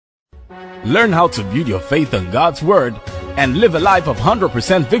Learn how to build your faith on God's Word and live a life of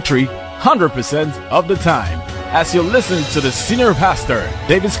 100% victory 100% of the time. As you listen to the Senior Pastor,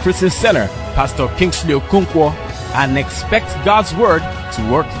 David's Christian Center, Pastor Kingsley Okonkwo, and expect God's Word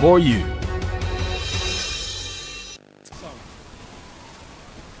to work for you.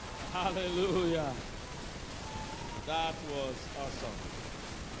 Hallelujah. That was awesome.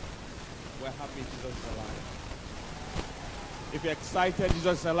 We're happy Jesus is alive. If you're excited,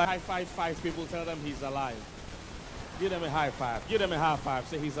 Jesus is alive. High five 5 people, tell them he's alive. Give them a high five. Give them a high five.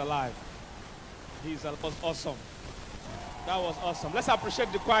 Say he's alive. That was awesome. That was awesome. Let's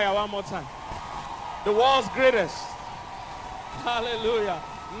appreciate the choir one more time. The world's greatest. Hallelujah.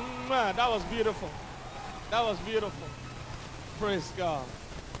 Man, that was beautiful. That was beautiful. Praise God.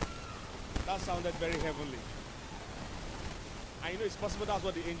 That sounded very heavenly. I know it's possible that's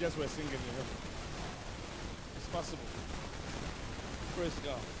what the angels were singing in heaven. It's possible. Praise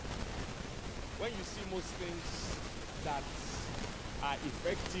God. When you see most things that are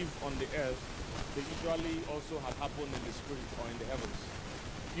effective on the earth, they usually also have happened in the spirit or in the heavens.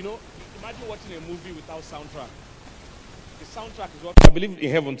 You know, imagine watching a movie without soundtrack. The soundtrack is what I believe in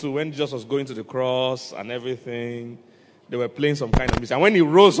heaven too. When Jesus was going to the cross and everything, they were playing some kind of music. And when he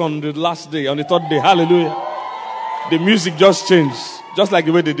rose on the last day, on the third day, hallelujah, the music just changed, just like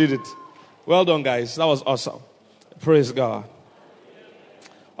the way they did it. Well done, guys. That was awesome. Praise God.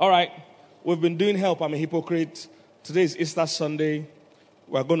 All right. We've been doing Help, I'm a Hypocrite. Today is Easter Sunday.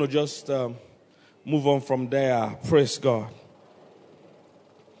 We're going to just move on from there. Praise God.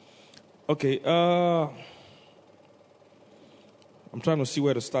 Okay. I'm trying to see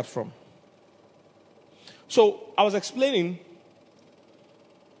where to start from. So, I was explaining.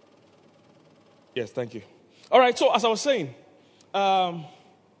 Yes, thank you. All right, so as I was saying,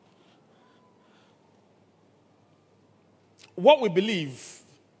 what we believe,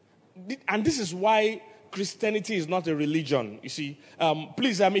 and this is why Christianity is not a religion. You see,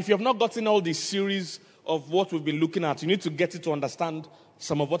 please, if you have not gotten all the series of what we've been looking at, you need to get it to understand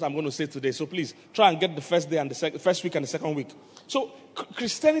some of what I'm going to say today. So please, try and get the first day and the first week and the second week. So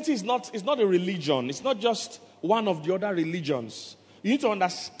Christianity is not a religion. It's not just one of the other religions. You need to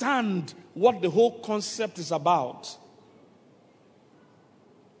understand what the whole concept is about.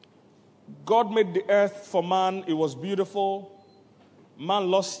 God made the earth for man. It was beautiful. Man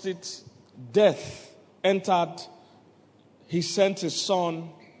lost it. Death entered. He sent his son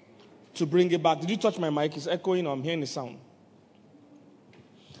to bring it back. Did you touch my mic? It's echoing. I'm hearing the sound.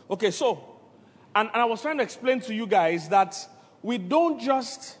 Okay, so, and I was trying to explain to you guys that we don't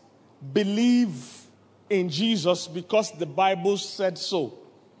just believe in Jesus because the Bible said so.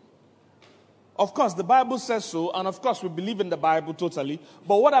 Of course, the Bible says so, and of course we believe in the Bible totally.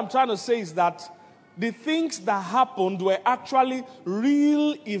 But what I'm trying to say is that the things that happened were actually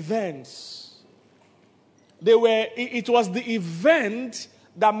real events. It was the event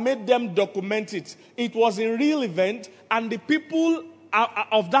that made them document it. It was a real event, and the people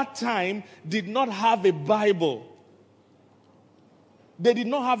of that time did not have a Bible. They did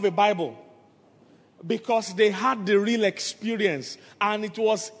not have a Bible because they had the real experience, and it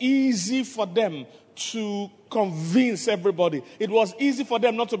was easy for them to convince everybody. It was easy for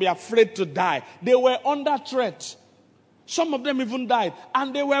them not to be afraid to die. They were under threat. Some of them even died,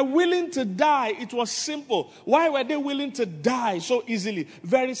 and they were willing to die. It was simple. Why were they willing to die so easily?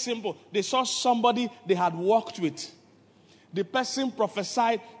 Very simple. They saw somebody they had walked with. The person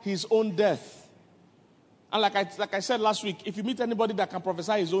prophesied his own death. And like I said last week, if you meet anybody that can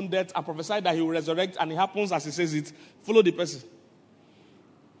prophesy his own death and prophesy that he will resurrect and it happens as he says it, follow the person.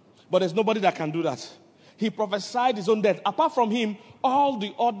 But there's nobody that can do that. He prophesied his own death. Apart from him, all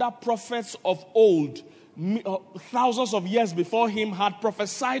the other prophets of old, thousands of years before him, had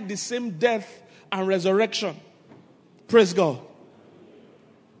prophesied the same death and resurrection. Praise God.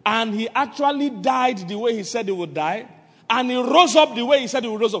 And he actually died the way he said he would die. And he rose up the way he said he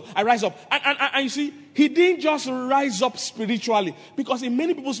would rise up. I rise up. And you see, he didn't just rise up spiritually. Because in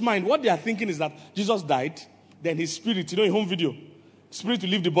many people's mind, what they are thinking is that Jesus died, then his spirit, in home video, spirit will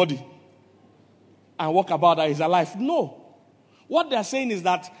leave the body and walk about that he's alive. No. What they are saying is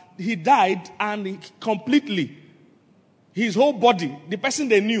that he died and completely, his whole body, the person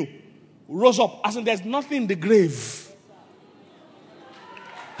they knew, rose up. As in there's nothing in the grave.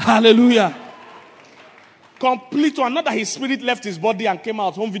 Hallelujah. Complete one. Not that his spirit left his body and came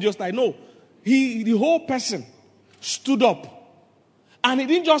out. Home video style. No. The whole person stood up. And he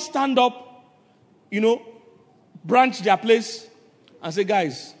didn't just stand up, branch their place and say,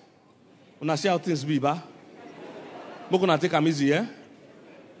 guys, when I see how things be, I'm going to take them easy, eh?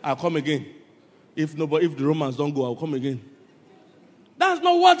 I'll come again. If the Romans don't go, I'll come again. That's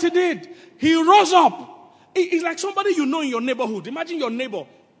not what he did. He rose up. It's like somebody you know in your neighborhood. Imagine your neighbor.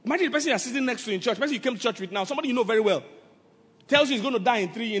 Imagine the person you're sitting next to in church. The person you came to church with now. Somebody you know very well. Tells you he's going to die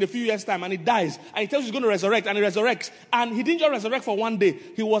in a few years' time, and he dies. And he tells you he's going to resurrect, and he resurrects. And he didn't just resurrect for one day.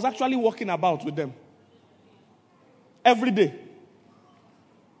 He was actually walking about with them. Every day.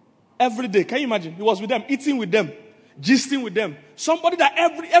 Every day. Can you imagine? He was with them, eating with them, gisting with them. Somebody that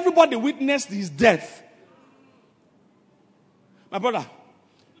everybody witnessed his death. My brother,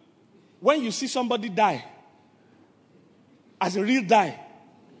 when you see somebody die, as a real die,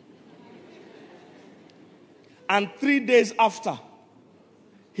 and 3 days after,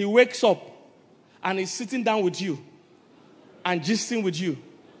 he wakes up and he's sitting down with you and gisting with you.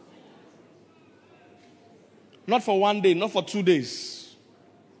 Not for one day, not for 2 days,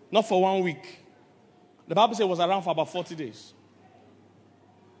 not for 1 week. The Bible says it was around for about 40 days.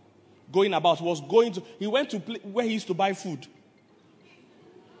 He went to where he used to buy food.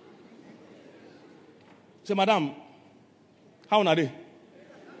 Say, Madam, how are they?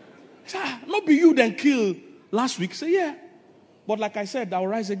 Say, not be you then kill last week. Say, yeah. But like I said, I'll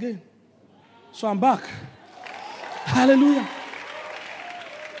rise again. So I'm back. Hallelujah.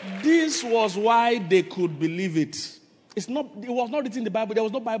 This was why they could believe it. It was not written in the Bible. There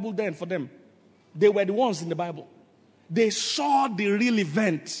was no Bible then for them. They were the ones in the Bible. They saw the real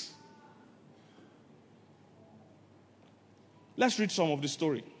event. Let's read some of the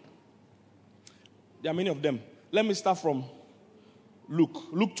story. There are many of them. Let me start from Luke.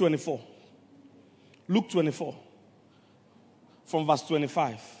 Luke 24. Luke 24. From verse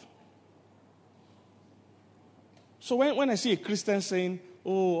 25. So when I see a Christian saying,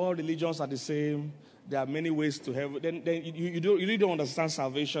 oh, all religions are the same, there are many ways to heaven, then you really don't understand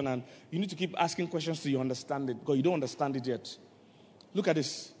salvation, and you need to keep asking questions till you understand it, because you don't understand it yet. Look at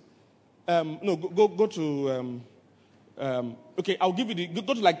this. Go to... okay, I'll give you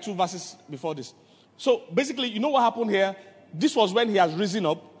go to like 2 verses before this. So basically, you know what happened here? This was when he has risen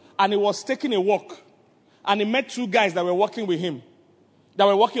up, and he was taking a walk, and he met 2 guys that were walking with him, that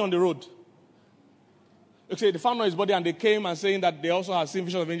were walking on the road. Okay, they found out his body, and they came and saying that they also had seen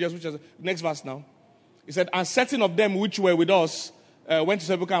visions of angels, which is next verse now. He said, and certain of them which were with us went to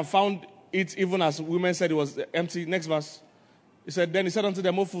Sepulchre and found it even as women said it was empty. Next verse. He said, then he said unto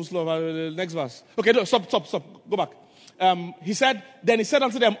them, O fools, slow of next verse. Okay, no, stop. Go back. He said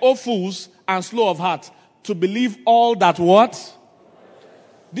unto them, O fools and slow of heart, to believe all that what?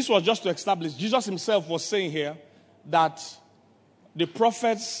 This was just to establish. Jesus himself was saying here that the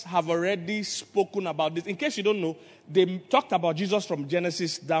prophets have already spoken about this. In case you don't know, they talked about Jesus from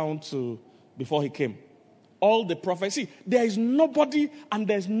Genesis down to before he came. All the prophets. See, there is nobody and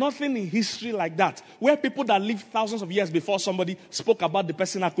there's nothing in history like that, where people that lived thousands of years before somebody spoke about the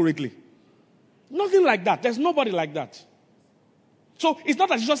person accurately. Nothing like that. There's nobody like that. So it's not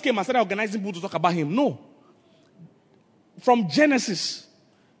that Jesus came and started organizing people to talk about him. No. From Genesis,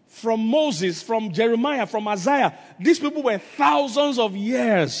 from Moses, from Jeremiah, from Isaiah, these people were thousands of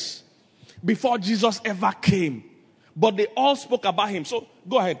years before Jesus ever came. But they all spoke about him. So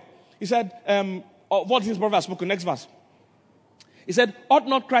go ahead. He said, what his prophet has spoken. Next verse. He said, ought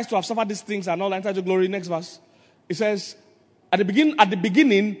not Christ to have suffered these things and all enter to glory? Next verse. He says, at the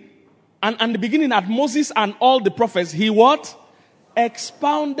beginning at Moses and all the prophets, he what?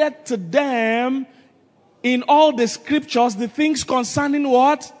 Expounded to them in all the scriptures the things concerning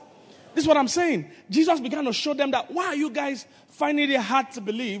what? This is what I'm saying. Jesus began to show them that, why are you guys finding it hard to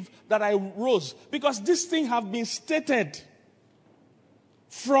believe that I rose? Because this thing have been stated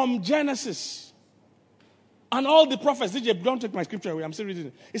from Genesis. And all the prophets, DJ, don't take my scripture away, I'm still reading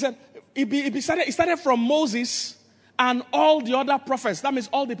it. He said, it started from Moses and all the other prophets. That means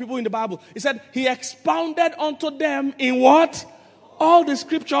all the people in the Bible. He said, he expounded unto them in what? All the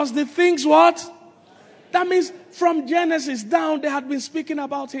scriptures, the things what? That means from Genesis down, they had been speaking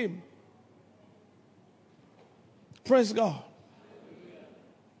about him. Praise God.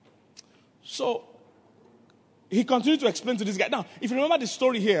 So, he continued to explain to this guy. Now, if you remember the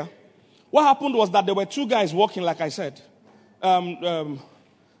story here, what happened was that there were 2 guys walking, like I said. I'm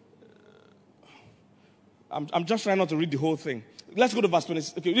just trying not to read the whole thing. Let's go to verse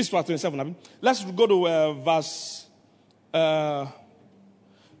 20. Okay, this is verse 27. I mean. Let's go to verse...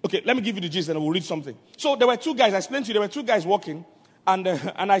 okay, let me give you the gist and we'll read something. So there were 2 guys. I explained to you, there were 2 guys walking. And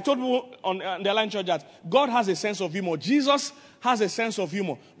I told you on the Line Church that God has a sense of humor. Jesus has a sense of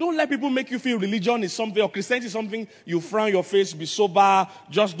humor. Don't let people make you feel religion is something or Christianity is something you frown your face, be sober,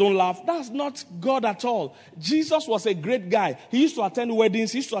 just don't laugh. That's not God at all. Jesus was a great guy. He used to attend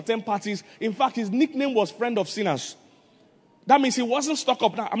weddings. He used to attend parties. In fact, his nickname was Friend of Sinners. That means he wasn't stuck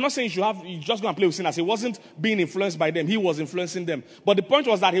up. Now, I'm not saying you just go and play with sinners. He wasn't being influenced by them. He was influencing them. But the point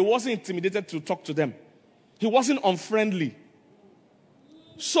was that he wasn't intimidated to talk to them. He wasn't unfriendly.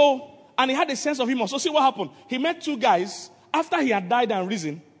 So, and he had a sense of humor. So see what happened. He met two guys after he had died and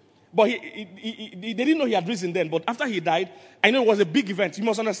risen. But they didn't know he had risen then. But after he died, I know it was a big event. You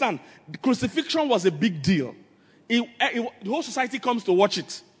must understand. The crucifixion was a big deal. The whole society comes to watch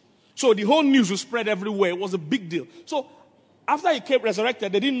it. So the whole news was spread everywhere. It was a big deal. So after he came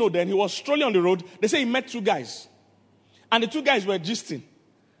resurrected, they didn't know then. He was strolling on the road. They say he met two guys. And the two guys were gisting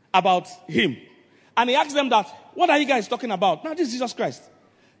about him. And he asked them that, what are you guys talking about? Now, this is Jesus Christ.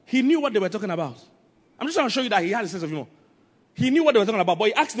 He knew what they were talking about. I'm just trying to show you that he had a sense of humor. He knew what they were talking about. But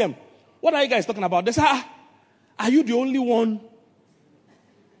he asked them, what are you guys talking about? They said, are you the only one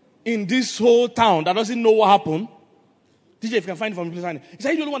in this whole town that doesn't know what happened? DJ, if you can find it for me, please find it. He said,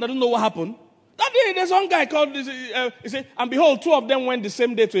 are you the only one that doesn't know what happened? That day, there's one guy called, he said, and behold, two of them went the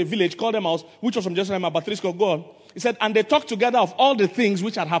same day to a village called Emmaus, which was from Jerusalem, about 3 square. Go on. He said, and they talked together of all the things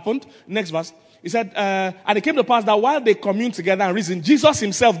which had happened. Next verse. He said, and it came to pass that while they communed together and reasoned, Jesus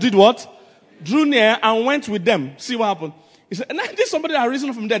himself did what? Drew near and went with them. See what happened. He said, and this is somebody that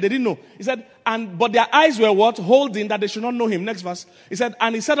risen from there. They didn't know. He said, but their eyes were what? Holding that they should not know him. Next verse. He said,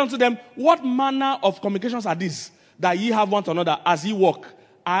 and he said unto them, what manner of communications are these that ye have one to another as ye walk?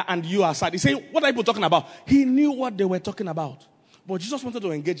 And you are sad. He said, what are people talking about? He knew what they were talking about. But Jesus wanted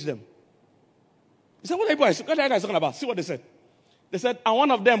to engage them. He said, what are you guys talking about? See what they said. They said, and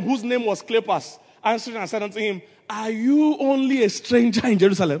one of them, whose name was Cleopas, answered and said unto him, are you only a stranger in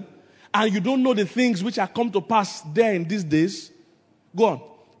Jerusalem? And you don't know the things which are come to pass there in these days? Go on.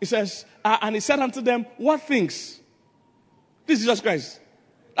 He says, and he said unto them, what things? This is Jesus Christ.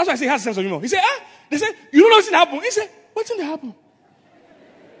 That's why I say he has a sense of humor. He said, they said, you don't know what's going to happen. He said, what's going to happen?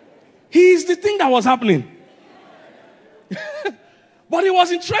 He is the thing that was happening. But he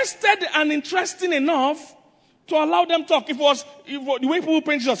was interested and interesting enough to allow them talk. If the way people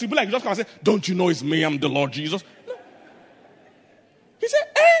paint Jesus, you'd be like, just come and say, don't you know it's me, I'm the Lord Jesus? No. He said,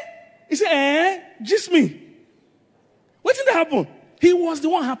 He said, just me. What did that happen? He was the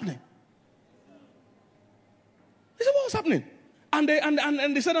one happening. He said, what was happening? And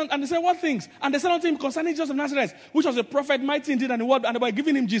they said, what things? And they said unto him concerning Jesus of Nazareth, which was a prophet, mighty indeed, and the word, and they were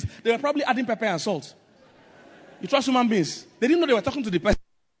giving him gist. They were probably adding pepper and salt. You trust human beings? They didn't know they were talking to the person.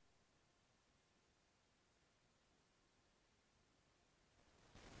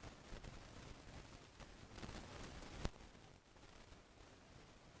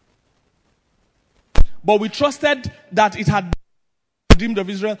 But we trusted that it had been redeemed of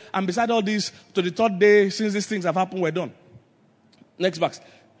Israel, and beside all this, to the third day, since these things have happened, we're done. Next verse.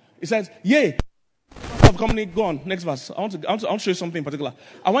 It says, yea, of company, go on. Next verse. I want to show you something in particular.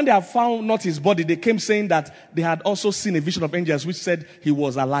 And when they have found not his body, they came saying that they had also seen a vision of angels which said he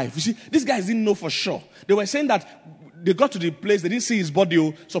was alive. You see, these guys didn't know for sure. They were saying that they got to the place, they didn't see his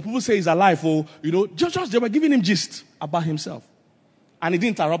body. So people say he's alive. Just they were giving him gist about himself. And he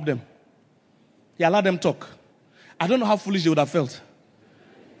didn't interrupt them. He allowed them talk. I don't know how foolish they would have felt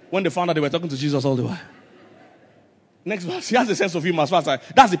when they found out they were talking to Jesus all the while. Next verse. He has a sense of humor.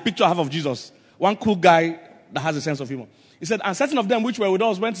 That's the picture I have of Jesus. One cool guy that has a sense of humor. He said, and certain of them which were with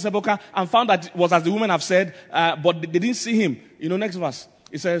us went to sepulchre and found that it was as the women have said, but they didn't see him. Next verse.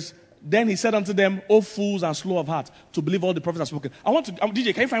 It says, then he said unto them, O fools and slow of heart, to believe all the prophets have spoken.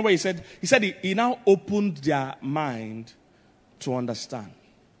 DJ, can you find where he said? He said he now opened their mind to understand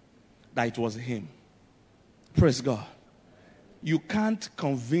that it was him. Praise God. You can't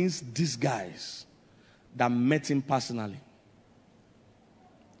convince these guys that met him personally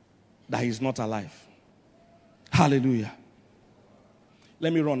that he's not alive. Hallelujah.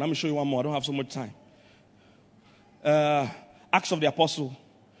 Let me run. Let me show you one more. I don't have so much time. Acts of the Apostle,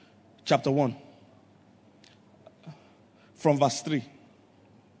 chapter 1. From verse 3.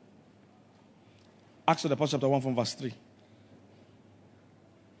 Acts of the Apostle, chapter 1, from verse 3.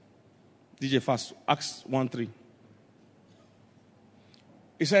 DJ fast. Acts 1:3.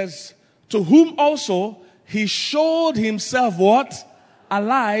 It says, to whom also he showed himself what?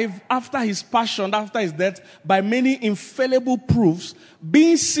 Alive after his passion, after his death, by many infallible proofs,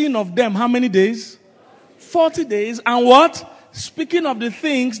 being seen of them how many days? 40 days. And what? Speaking of the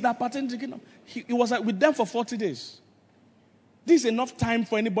things that pertain to the kingdom. He was with them for 40 days. This is enough time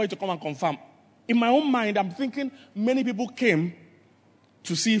for anybody to come and confirm. In my own mind, I'm thinking many people came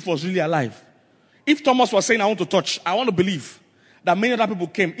to see if he was really alive. If Thomas was saying, I want to believe that many other people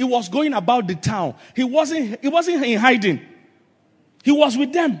came. He was going about the town. He wasn't in hiding. He was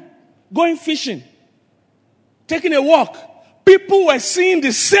with them, going fishing, taking a walk, People were seeing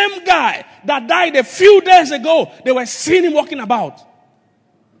the same guy that died a few days ago. They were seeing him walking about.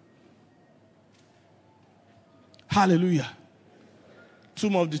 Hallelujah. Two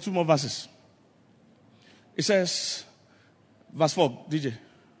more verses. It says, verse 4, DJ.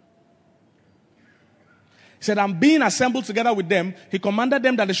 He said, and being assembled together with them, he commanded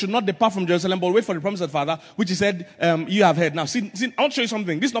them that they should not depart from Jerusalem, but wait for the promise of the Father, which he said, you have heard. Now, see, I want to show you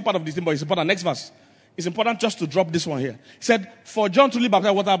something. This is not part of this thing, but it's important. Next verse. It's important just to drop this one here. He said, for John truly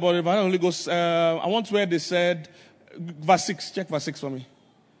baptized water, but the Holy Ghost, I want where they said, verse 6. Check verse 6 for me.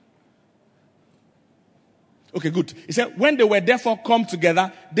 Okay, good. He said, when they were therefore come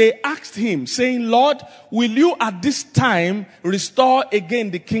together, they asked him, saying, Lord, will you at this time restore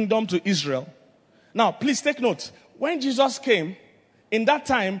again the kingdom to Israel? Now, please take note. When Jesus came, in that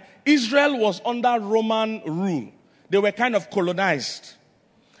time, Israel was under Roman rule. They were kind of colonized.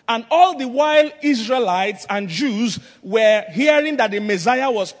 And all the while Israelites and Jews were hearing that the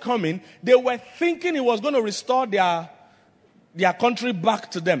Messiah was coming, they were thinking he was going to restore their country back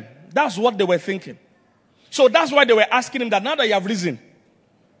to them. That's what they were thinking. So that's why they were asking him that now that you have risen,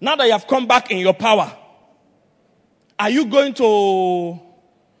 now that you have come back in your power, are you going to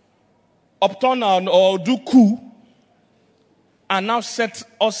upturn or do coup and now set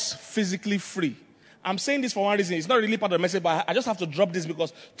us physically free? I'm saying this for one reason. It's not really part of the message, but I just have to drop this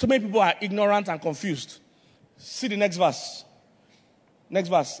because too many people are ignorant and confused. See the next verse. Next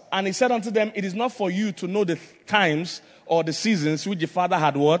verse. And he said unto them, it is not for you to know the times or the seasons which the Father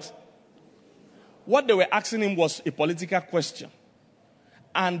had what? What they were asking him was a political question.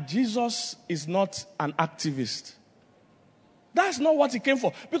 And Jesus is not an activist. That's not what he came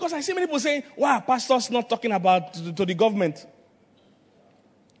for. Because I see many people saying, why are pastors not talking about to the government?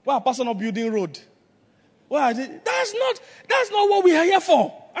 Why are pastors not building road? Why? That's not what we are here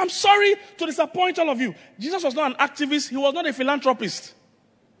for. I'm sorry to disappoint all of you. Jesus was not an activist. He was not a philanthropist.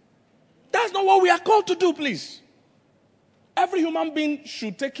 That's not what we are called to do, please. Every human being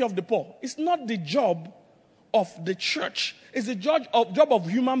should take care of the poor. It's not the job of the church. It's the job of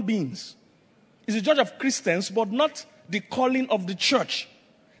human beings. It's the job of Christians, but not the calling of the church.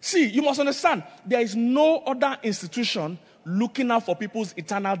 See, you must understand, there is no other institution looking out for people's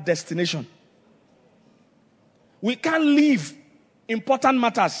eternal destination. We can't leave important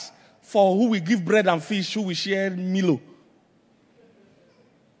matters for who we give bread and fish, who we share Milo.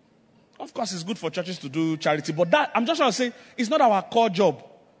 Of course, it's good for churches to do charity, but that, I'm just trying to say, it's not our core job.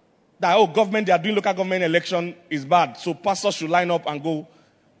 That, government, they are doing local government election is bad, so pastors should line up and go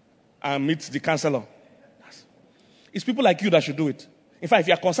and meet the councillor. It's people like you that should do it. In fact, if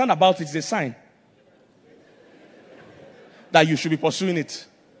you are concerned about it, it's a sign that you should be pursuing it.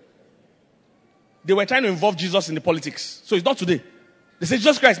 They were trying to involve Jesus in the politics, so it's not today. They say,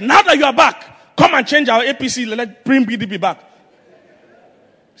 Jesus Christ, now that you are back, come and change our APC, let's bring PDP back.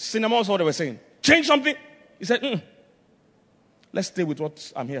 Cinema was what they were saying. Change something. He said, let's stay with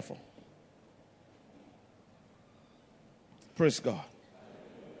what I'm here for. Praise God.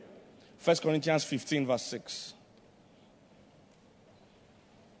 1 Corinthians 15 verse 6.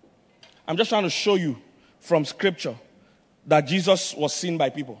 I'm just trying to show you from scripture that Jesus was seen by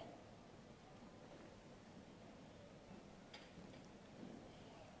people.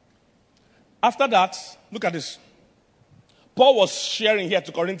 After that, look at this. Paul was sharing here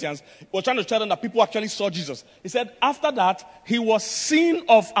to Corinthians. He was trying to tell them that people actually saw Jesus. He said, after that, he was seen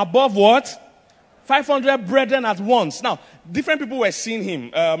of above what? 500 brethren at once. Now, different people were seeing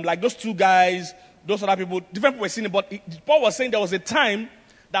him. Like those two guys, those other people, different people were seeing him. But Paul was saying there was a time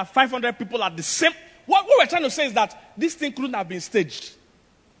that 500 people at the same... What we're trying to say is that this thing couldn't have been staged.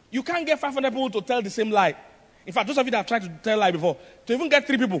 You can't get 500 people to tell the same lie. In fact, those of you that have tried to tell a lie before, to even get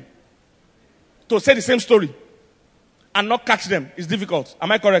 3 people to say the same story and not catch them is difficult.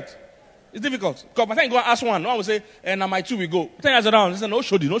 Am I correct? It's difficult. Because by the time you go and ask one will say, now my 2 will go. 10 years around, they say, no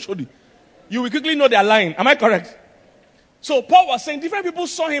shodi. You will quickly know they are lying. Am I correct? So Paul was saying different people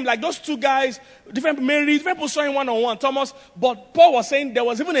saw him, like those 2 guys, different people saw him one-on-one, Thomas. But Paul was saying there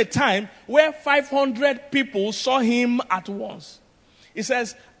was even a time where 500 people saw him at once. He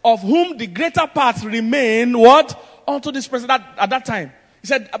says, of whom the greater part remain, what? Unto this present, at that time. He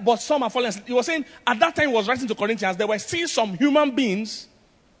said, but some are fallen. He was saying, at that time he was writing to Corinthians, there were still some human beings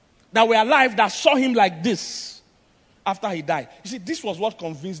that were alive that saw him like this after he died. You see, this was what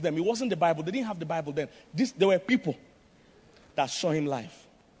convinced them. It wasn't the Bible. They didn't have the Bible then. There were people that saw him live.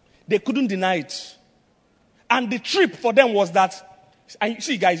 They couldn't deny it. And the trip for them was that, and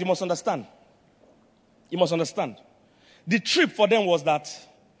see guys, you must understand. You must understand. The trip for them was that,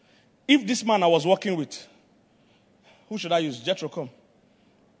 if this man I was working with, who should I use? Jethro, come.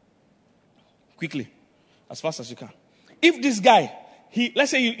 Quickly. As fast as you can. If this guy,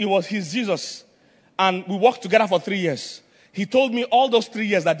 let's say he's Jesus, and we worked together for 3 years. He told me all those 3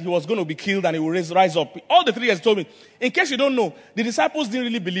 years that he was going to be killed and he will rise up. All the 3 years he told me. In case you don't know, the disciples didn't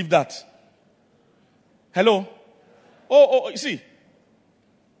really believe that. Hello? Oh, you see.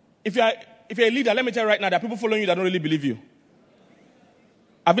 If you're a leader, let me tell you right now, there are people following you that don't really believe you.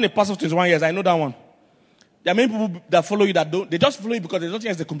 I've been a pastor for 21 years. I know that one. There are many people that follow you that they just follow you because there's nothing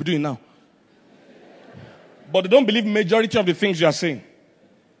else they could be doing now. But they don't believe majority of the things you are saying.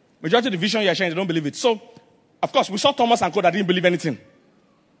 Majority of the vision you are sharing, they don't believe it. So, of course, we saw Thomas and Co that didn't believe anything.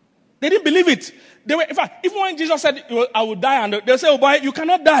 They didn't believe it. In fact, even when Jesus said, I will die, and they'll say, oh boy, you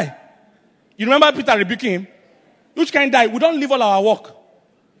cannot die. You remember Peter rebuking him? Which can die? We don't leave all our work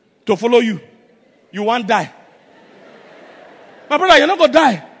to follow you. You won't die. My brother, you're not going to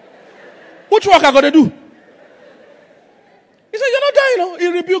die. Which work are going to do? He said, you're not dying. No? He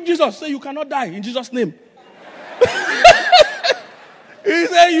rebuked Jesus. Say, you cannot die in Jesus' name. He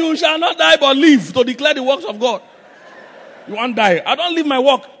said, you shall not die but live to declare the works of God. You won't die. I don't leave my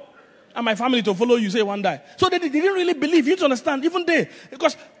work and my family to follow you. Say you won't die. So they didn't really believe. You need to understand. Even they.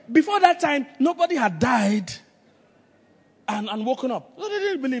 Because before that time, nobody had died and woken up. So they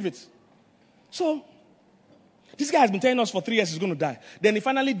didn't believe it. So, this guy has been telling us for 3 years he's going to die. Then he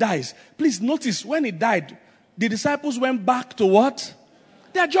finally dies. Please notice, when he died, the disciples went back to what?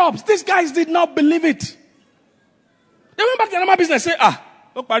 Their jobs. These guys did not believe it. They went back to their normal business and say,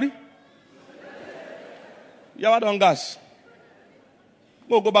 look, buddy. You have done gas.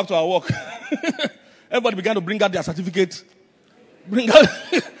 We'll go back to our work. Everybody began to bring out their certificate. Bring out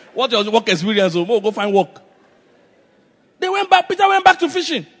what your work experience. We'll go find work. They went back. Peter went back to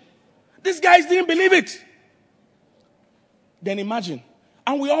fishing. These guys didn't believe it. Then imagine.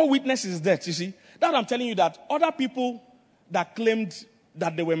 And we all witness his death, you see. That I'm telling you that other people that claimed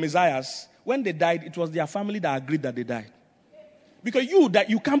that they were messiahs, when they died, it was their family that agreed that they died. Because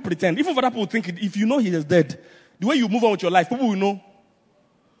you can't pretend. Even other people think if you know he is dead, the way you move on with your life, people will know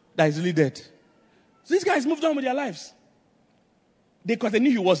that he's really dead. So these guys moved on with their lives. Because they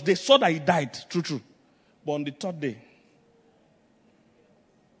knew they saw that he died, true. But on the third day,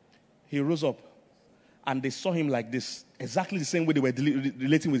 he rose up and they saw him like this. Exactly the same way they were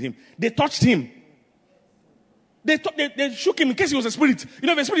relating with him. They touched him. They shook him in case he was a spirit. You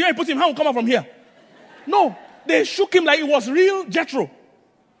know, if a spirit, you put him, how will come out from here? No. They shook him like it was real Jethro.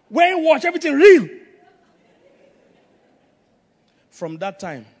 Wearing watch, everything real. From that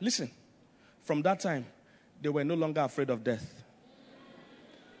time, listen. From that time, they were no longer afraid of death.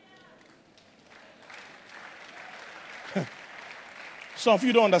 Some of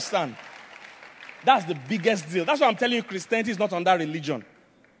you don't understand. That's the biggest deal. That's why I'm telling you Christianity is not under religion.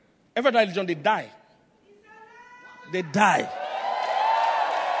 Every other religion, they die. They die.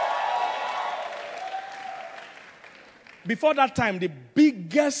 Before that time, the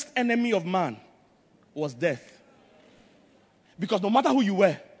biggest enemy of man was death. Because no matter who you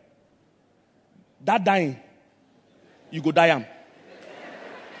were, that dying, you go die am.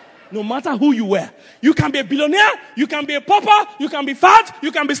 No matter who you were. You can be a billionaire, you can be a pauper, you can be fat,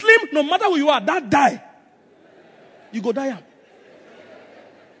 you can be slim. No matter who you are, that die, you go die am.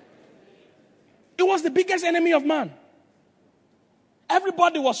 It was the biggest enemy of man.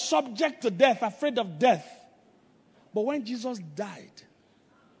 Everybody was subject to death, afraid of death. But when Jesus died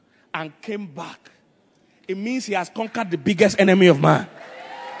and came back, it means he has conquered the biggest enemy of man.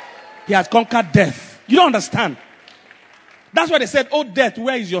 He has conquered death. You don't understand. That's why they said, oh death,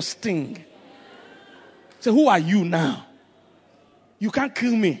 where is your sting? So who are you now? You can't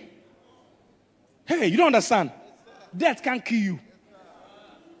kill me. Hey, you don't understand. Death can't kill you.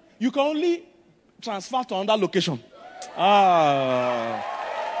 You can only transfer to another location.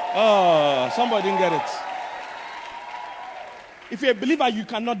 Somebody didn't get it. If you're a believer, you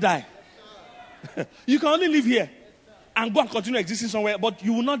cannot die. You can only live here and go and continue existing somewhere, but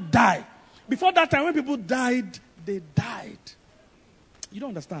you will not die. Before that time, when people died, they died. You don't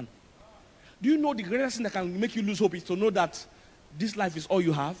understand. Do you know the greatest thing that can make you lose hope is to know that this life is all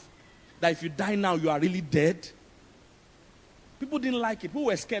you have? That if you die now, you are really dead? People didn't like it. People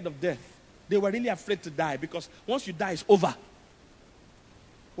were scared of death. They were really afraid to die because once you die, it's over.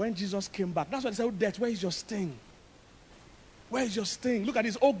 When Jesus came back, that's why they said, oh death, where is your sting? Where is your sting? Look at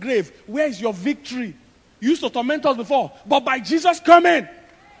this old grave. Where is your victory? You used to torment us before, but by Jesus coming,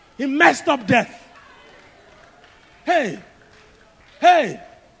 he messed up death. Hey.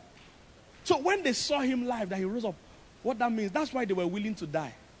 So when they saw him live, that he rose up, what that means, that's why they were willing to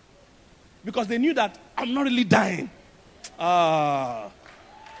die. Because they knew that I'm not really dying.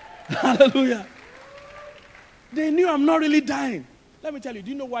 Hallelujah. They knew I'm not really dying. Let me tell you,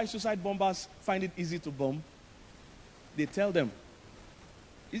 do you know why suicide bombers find it easy to bomb? they tell them.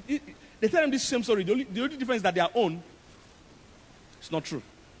 They tell them this same story. The only difference is that their own, it's not true.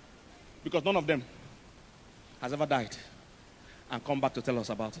 Because none of them has ever died and come back to tell us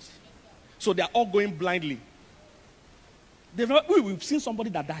about it. So they are all going blindly. We've seen somebody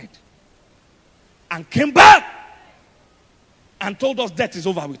that died and came back and told us death is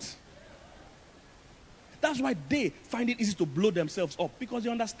over with. That's why they find it easy to blow themselves up, because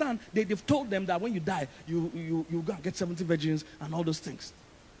they understand, they've told them that when you die, you go and get 70 virgins and all those things.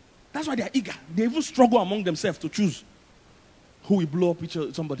 That's why they are eager. They even struggle among themselves to choose who will blow up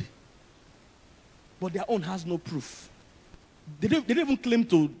somebody. But their own has no proof. They don't even claim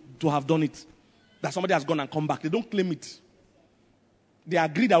to have done it. That somebody has gone and come back. They don't claim it. They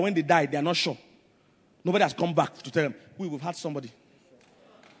agree that when they die, they are not sure. Nobody has come back to tell them, we've had somebody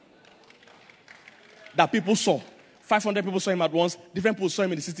that people saw. 500 people saw him at once. Different people saw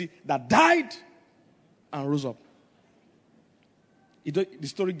him in the city that died and rose up. The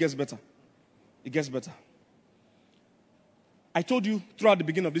story gets better. It gets better. I told you throughout the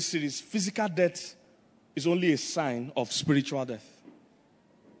beginning of this series, physical death is only a sign of spiritual death.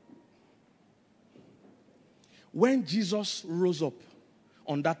 When Jesus rose up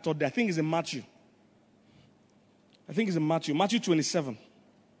on that third day, I think it's in Matthew. Matthew 27.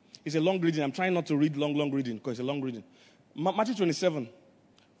 It's a long reading. I'm trying not to read long reading because it's a long reading. Matthew 27,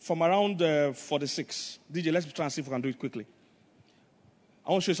 from around 46. DJ, let's try and see if we can do it quickly.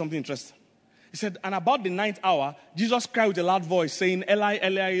 I want to show you something interesting. He said, and about the 9th hour, Jesus cried with a loud voice, saying, Eli,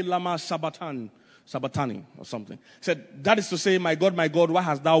 Eli, lama sabachthani, or something. He said, that is to say, my God, why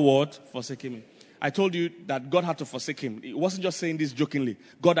hast thou what? Forsaken me. I told you that God had to forsake him. He wasn't just saying this jokingly.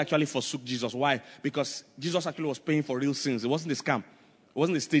 God actually forsook Jesus. Why? Because Jesus actually was paying for real sins. It wasn't a scam. It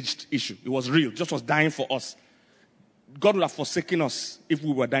wasn't a staged issue. It was real. Jesus was dying for us. God would have forsaken us if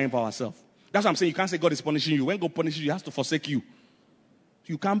we were dying for ourselves. That's what I'm saying. You can't say God is punishing you. When God punishes you, he has to forsake you.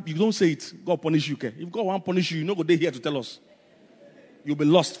 You don't say it. God punish you. Okay? If God won't punish you, you're not going to be here to tell us. You'll be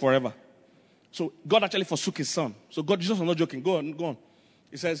lost forever. So God actually forsook his son. So Jesus was not joking. Go on.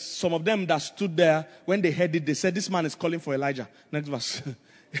 It says, some of them that stood there, when they heard it, they said, this man is calling for Elijah. Next verse.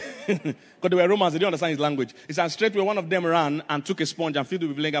 Because they were Romans, they didn't understand his language. It says, straightway one of them ran and took a sponge and filled it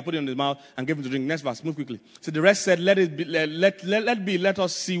with vinegar, put it in his mouth and gave him to drink. Next verse, move quickly. So the rest said, let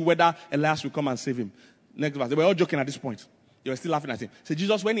us see whether Elias will come and save him. Next verse. They were all joking at this point. They were still laughing at him. So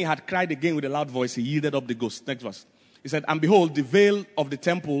Jesus, when he had cried again with a loud voice, he yielded up the ghost. Next verse. He said, and behold, the veil of the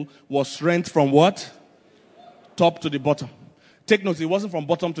temple was rent from what? Top to the bottom. Take note, it wasn't from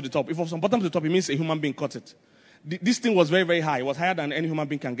bottom to the top. If it was from bottom to the top, it means a human being cut it. This thing was very, very high. It was higher than any human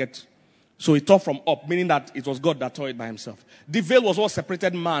being can get. So it tore from up, meaning that it was God that tore it by himself. The veil was what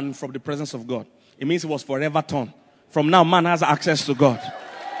separated man from the presence of God. It means it was forever torn. From now, man has access to God.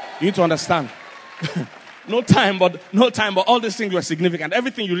 You need to understand. No time, but all these things were significant.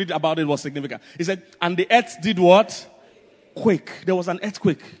 Everything you read about it was significant. He said, and the earth did what? Quake. There was an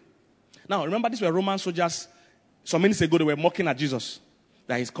earthquake. Now, remember, these were Roman soldiers. Some minutes ago, they were mocking at Jesus.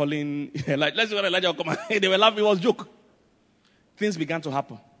 That he's calling, like, let's see what Elijah will come. They were laughing, it was a joke. Things began to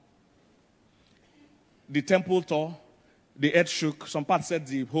happen. The temple tore, the earth shook. Some parts said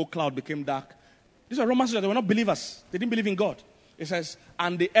the whole cloud became dark. These are Roman soldiers, they were not believers. They didn't believe in God. It says,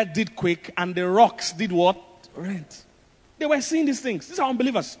 and the earth did quake, and the rocks did what? Rent. They were seeing these things. These are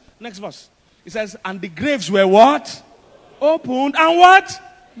unbelievers. Next verse. It says, and the graves were what? Opened, and what?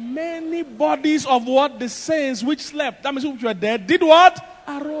 Many bodies of what? The saints which slept, that means which were dead, did what?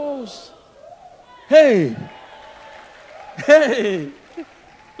 Arose. Hey.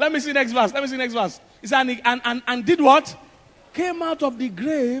 Let me see next verse. It said, and did what? Came out of the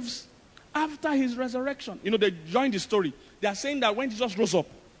graves after his resurrection. You know, they joined the story. They are saying that when Jesus rose up.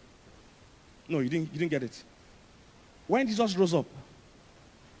 No, you didn't get it. When Jesus rose up.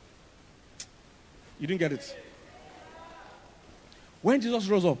 You didn't get it. When Jesus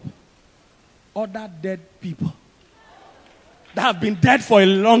rose up, other dead people that have been dead for a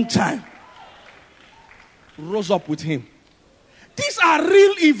long time rose up with him. These are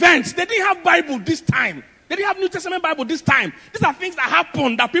real events. They didn't have Bible this time. They didn't have New Testament Bible this time. These are things that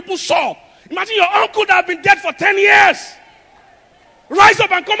happened that people saw. Imagine your uncle that have been dead for 10 years. Rise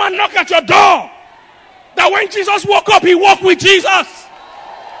up and come and knock at your door. That when Jesus woke up, he walked with Jesus.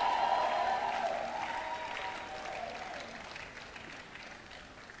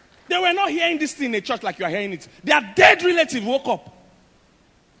 They were not hearing this thing in a church like you are hearing it. Their dead relative woke up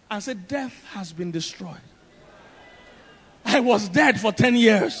and said, death has been destroyed. I was dead for 10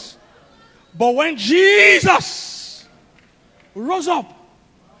 years. But when Jesus rose up,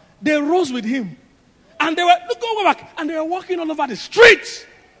 they rose with him. And they were, go back, and they were walking all over the streets.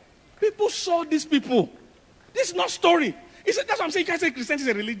 People saw these people. This is not story. He said, that's what I'm saying. You can't say Christianity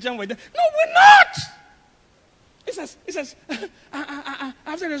is a religion. No, we're not. He says,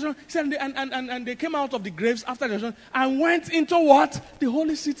 after the resurrection, he said, and they came out of the graves after the resurrection and went into what? The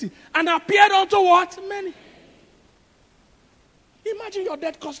holy city. And appeared unto what? Many. Imagine your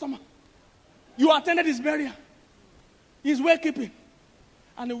dead customer. You attended his burial. He's wakekeeping.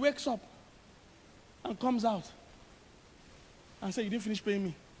 And he wakes up and comes out and says, you didn't finish paying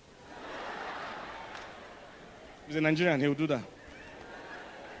me. He's a Nigerian. He will do that.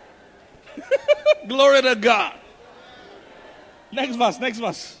 Glory to God. Next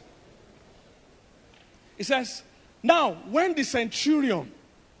verse. It says, now when the centurion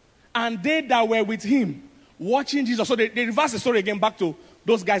and they that were with him watching Jesus. So they reverse the story again back to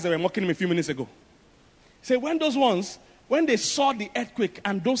those guys that were mocking him a few minutes ago. Say, when those ones, when they saw the earthquake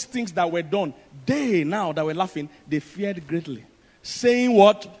and those things that were done, they now that were laughing, they feared greatly. Saying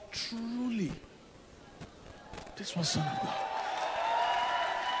what? Truly, this was Son of God.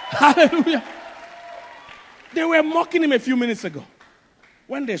 Hallelujah. They were mocking him a few minutes ago.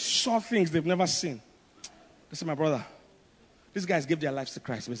 When they saw things they've never seen. They said, my brother, these guys gave their lives to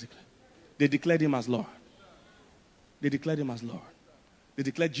Christ, basically. They declared him as Lord. They declared him as Lord. They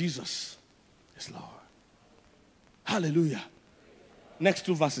declared Jesus as Lord. Hallelujah. Next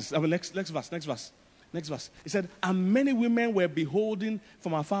two verses. Next verse. He said, and many women were beholding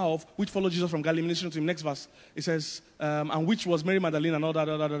from afar off, which followed Jesus from Galilee, ministering to him. Next verse. It says, and which was Mary Magdalene and all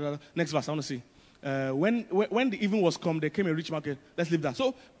that. Next verse. I want to see. When the evening was come, there came a rich market. Let's leave that.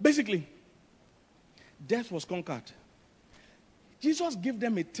 So basically, death was conquered. Jesus gave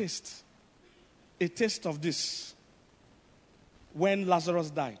them a taste of this when Lazarus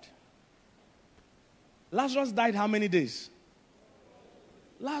died. Lazarus died how many days?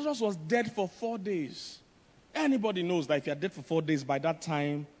 Lazarus was dead for 4 days. Anybody knows that if you're dead for 4 days, by that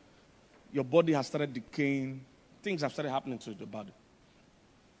time, your body has started decaying. Things have started happening to the body.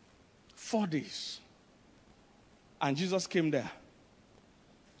 4 days. And Jesus came there.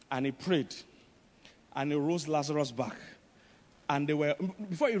 And he prayed. And he rose Lazarus back. And they were,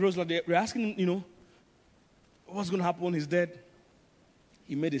 before he rose, they were asking him, what's going to happen? He's dead.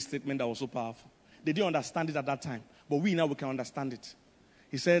 He made a statement that was so powerful. They didn't understand it at that time. But we can understand it.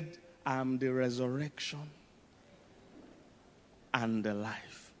 He said, I am the resurrection and the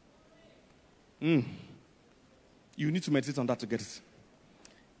life. You need to meditate on that to get it.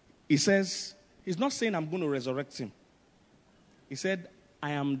 He says, he's not saying I'm going to resurrect him. He said,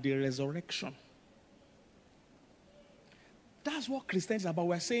 I am the resurrection. That's what Christianity is about.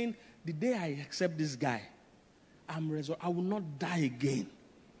 We're saying, the day I accept this guy, I will not die again.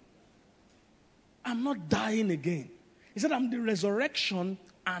 I'm not dying again. He said, I'm the resurrection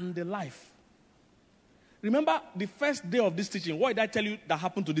and the life. Remember the first day of this teaching, what did I tell you that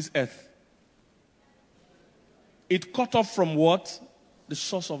happened to this earth? It cut off from what? The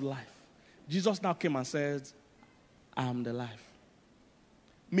source of life. Jesus now came and said, I am the life.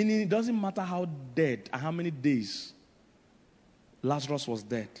 Meaning it doesn't matter how dead and how many days Lazarus was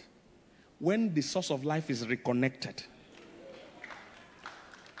dead. When the source of life is reconnected,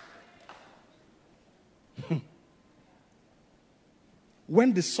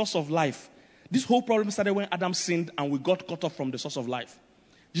 when the source of life, this whole problem started when Adam sinned and we got cut off from the source of life.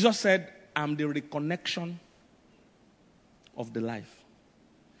 Jesus said, I'm the reconnection of the life.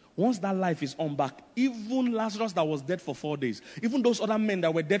 Once that life is on back, even Lazarus that was dead for 4 days, even those other men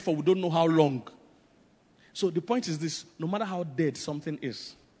that were dead for we don't know how long. So the point is this, no matter how dead something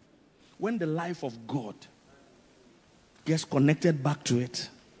is, when the life of God gets connected back to it,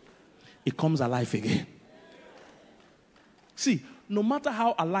 it comes alive again. See, no matter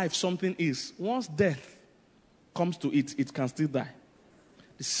how alive something is, once death comes to it, it can still die.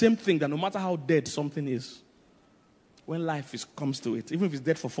 The same thing that no matter how dead something is, when life comes to it, even if it's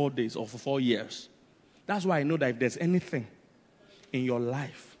dead for 4 days or for 4 years, that's why I know that if there's anything in your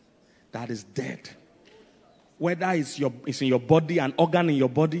life that is dead, whether it's in your body, an organ in your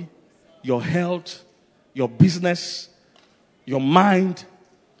body, your health, your business, your mind,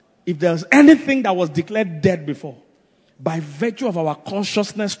 if there's anything that was declared dead before, by virtue of our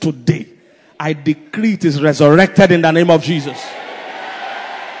consciousness today, I decree it is resurrected in the name of Jesus.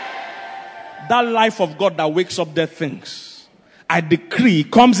 That life of God that wakes up dead things, I decree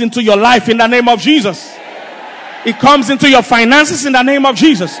comes into your life in the name of Jesus. It comes into your finances in the name of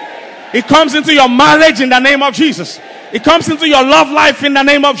Jesus. It comes into your marriage in the name of Jesus. It comes into your love life in the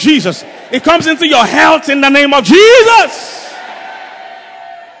name of Jesus. It comes into your health in the name of Jesus.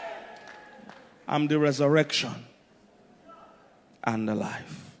 I'm the resurrection and the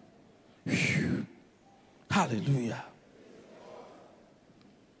life. Whew. Hallelujah.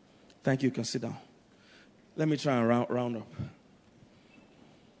 Thank you. You can sit down. Let me try and round up.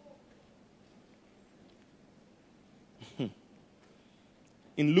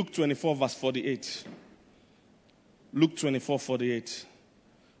 In Luke 24, verse 48. Luke 24, 48.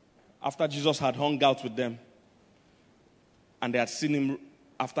 After Jesus had hung out with them, and they had seen him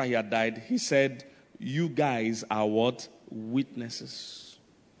after he had died, he said, you guys are what? Witnesses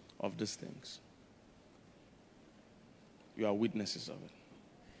of these things. You are witnesses of it.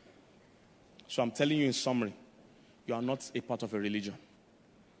 So I'm telling you in summary, you are not a part of a religion.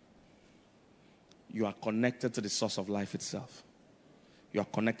 You are connected to the source of life itself. You are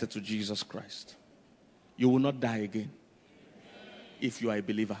connected to Jesus Christ. You will not die again if you are a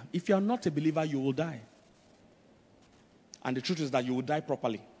believer. If you are not a believer, you will die. And the truth is that you will die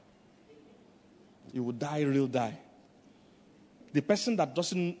properly. You will die, real die. The person that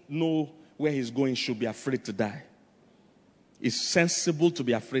doesn't know where he's going should be afraid to die. It's sensible to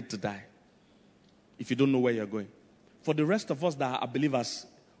be afraid to die if you don't know where you're going. For the rest of us that are believers,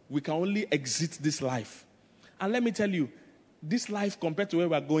 we can only exit this life. And let me tell you, this life compared to where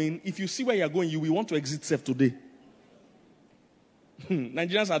we're going, if you see where you're going, you will want to exit safe today.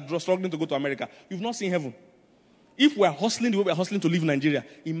 Nigerians are struggling to go to America. You've not seen heaven. If we're hustling the way we're hustling to leave Nigeria,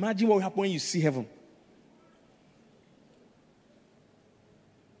 imagine what will happen when you see heaven.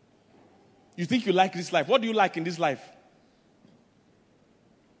 You think you like this life. What do you like in this life?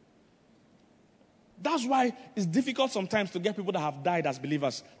 That's why it's difficult sometimes to get people that have died as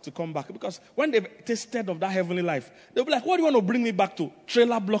believers to come back. Because when they've tasted of that heavenly life, they'll be like, what do you want to bring me back to?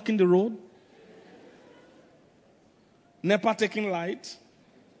 Trailer blocking the road? NEPA taking light?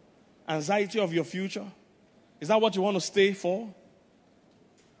 Anxiety of your future? Is that what you want to stay for?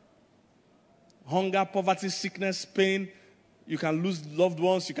 Hunger, poverty, sickness, pain. You can lose loved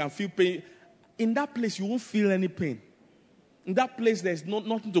ones. You can feel pain. In that place, you won't feel any pain. In that place, there's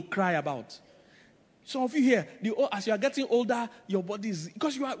nothing to cry about. Some of you here, as you are getting older, your body is...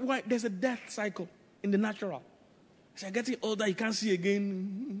 Because there's a death cycle in the natural. As you're getting older, you can't see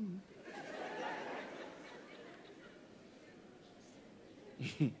again.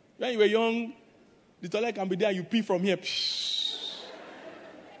 When you were young, the toilet can be there, you pee from here.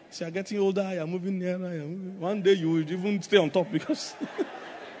 As you're getting older, you're moving nearer. One day, you will even stay on top because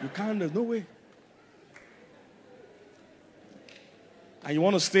you can't, there's no way. And you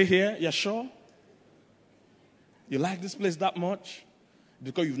want to stay here, you're sure? You like this place that much?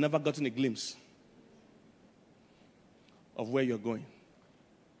 Because you've never gotten a glimpse of where you're going.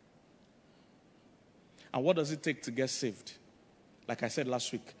 And what does it take to get saved? Like I said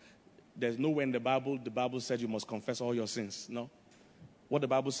last week, there's nowhere in the Bible said you must confess all your sins. No. What the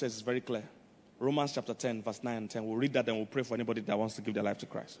Bible says is very clear. Romans chapter 10, verse 9 and 10. We'll read that and we'll pray for anybody that wants to give their life to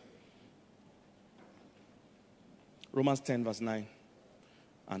Christ. Romans 10, verse 9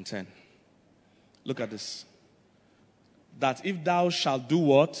 and 10. Look at this. That if thou shalt do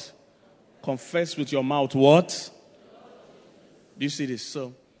what? Confess with your mouth what? Do you see this?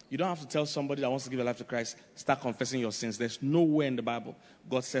 So, you don't have to tell somebody that wants to give their life to Christ, start confessing your sins. There's nowhere in the Bible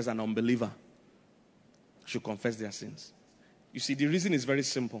God says an unbeliever should confess their sins. You see, the reason is very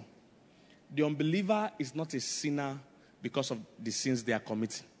simple. The unbeliever is not a sinner because of the sins they are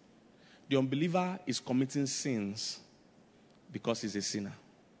committing. The unbeliever is committing sins because he's a sinner.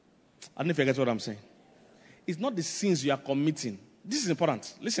 I don't know if you get what I'm saying. It's not the sins you are committing. This is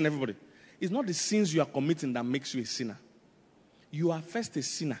important. Listen, everybody. It's not the sins you are committing that makes you a sinner. You are first a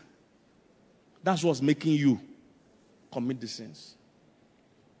sinner. That's what's making you commit the sins.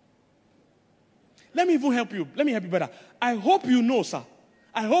 Let me even help you. Let me help you better. I hope you know, sir.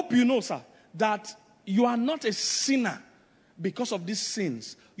 That you are not a sinner because of these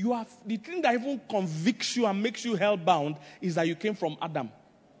sins. You are, the thing that even convicts you and makes you hell-bound is that you came from Adam.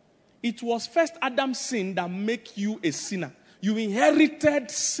 It was first Adam's sin that makes you a sinner. You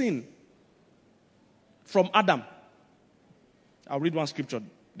inherited sin from Adam. I'll read one scripture,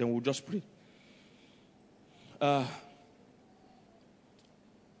 then we'll just pray. I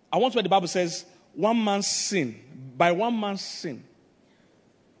want where the Bible says, one man's sin, by one man's sin,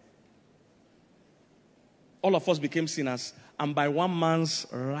 all of us became sinners, and by one man's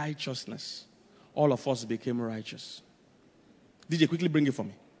righteousness, all of us became righteous. DJ, quickly bring it for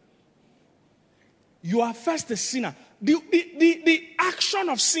me. You are first a sinner. The action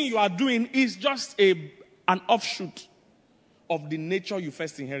of sin you are doing is just an offshoot of the nature you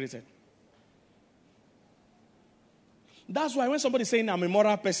first inherited. That's why when somebody is saying, I'm a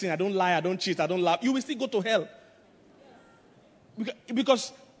moral person, I don't lie, I don't cheat, I don't lie, you will still go to hell.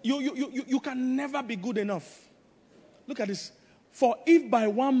 Because you can never be good enough. Look at this. For if by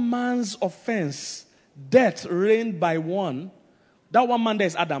one man's offense death reigned by one, That one man there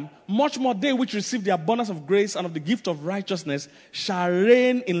is Adam. Much more they which receive the abundance of grace and of the gift of righteousness shall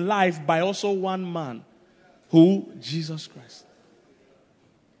reign in life by also one man. Who? Jesus Christ.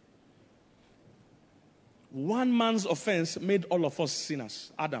 One man's offense made all of us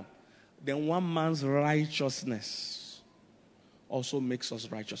sinners, Adam. Then one man's righteousness also makes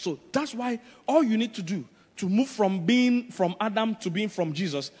us righteous. So that's why all you need to do to move from being from Adam to being from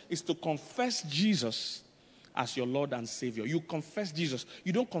Jesus is to confess Jesus as your Lord and Savior. You confess Jesus.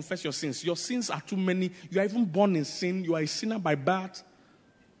 You don't confess your sins. Your sins are too many. You are even born in sin. You are a sinner by birth.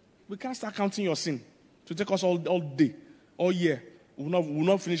 We can't start counting your sin. To take us all day, all year. We will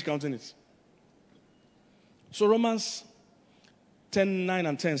not finish counting it. So Romans 10:9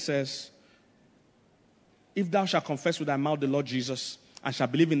 and 10 says, if thou shalt confess with thy mouth the Lord Jesus, and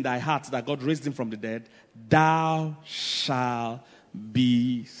shalt believe in thy heart that God raised him from the dead, thou shalt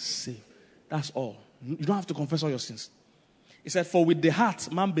be saved. That's all. You don't have to confess all your sins. He said, for with the heart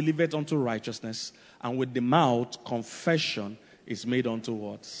man believeth unto righteousness, and with the mouth confession is made unto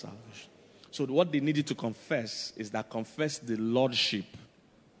what? Salvation. So what they needed to confess is that confess the lordship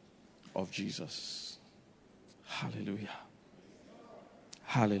of Jesus. Hallelujah.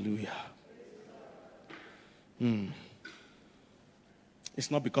 Hallelujah.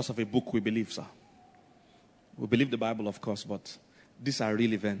 It's not because of a book we believe, sir. We believe the Bible, of course, but these are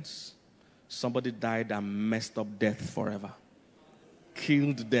real events. Somebody died and messed up death forever.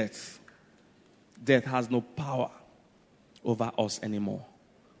 Killed death. Death has no power over us anymore.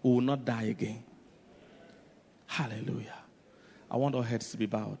 We will not die again. Hallelujah. I want our heads to be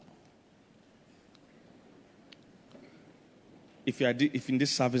bowed. If in this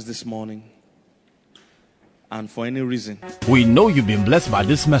service this morning, and for any reason, we know you've been blessed by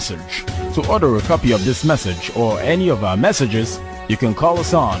this message. To order a copy of this message or any of our messages, you can call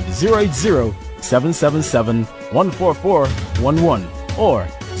us on 080-777-14411 or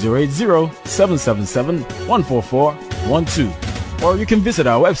 080-777-14412. Or you can visit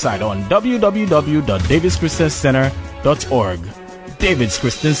our website on www.davidschristiancenter.org. David's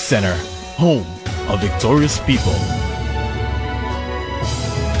Christian Center, home of victorious people.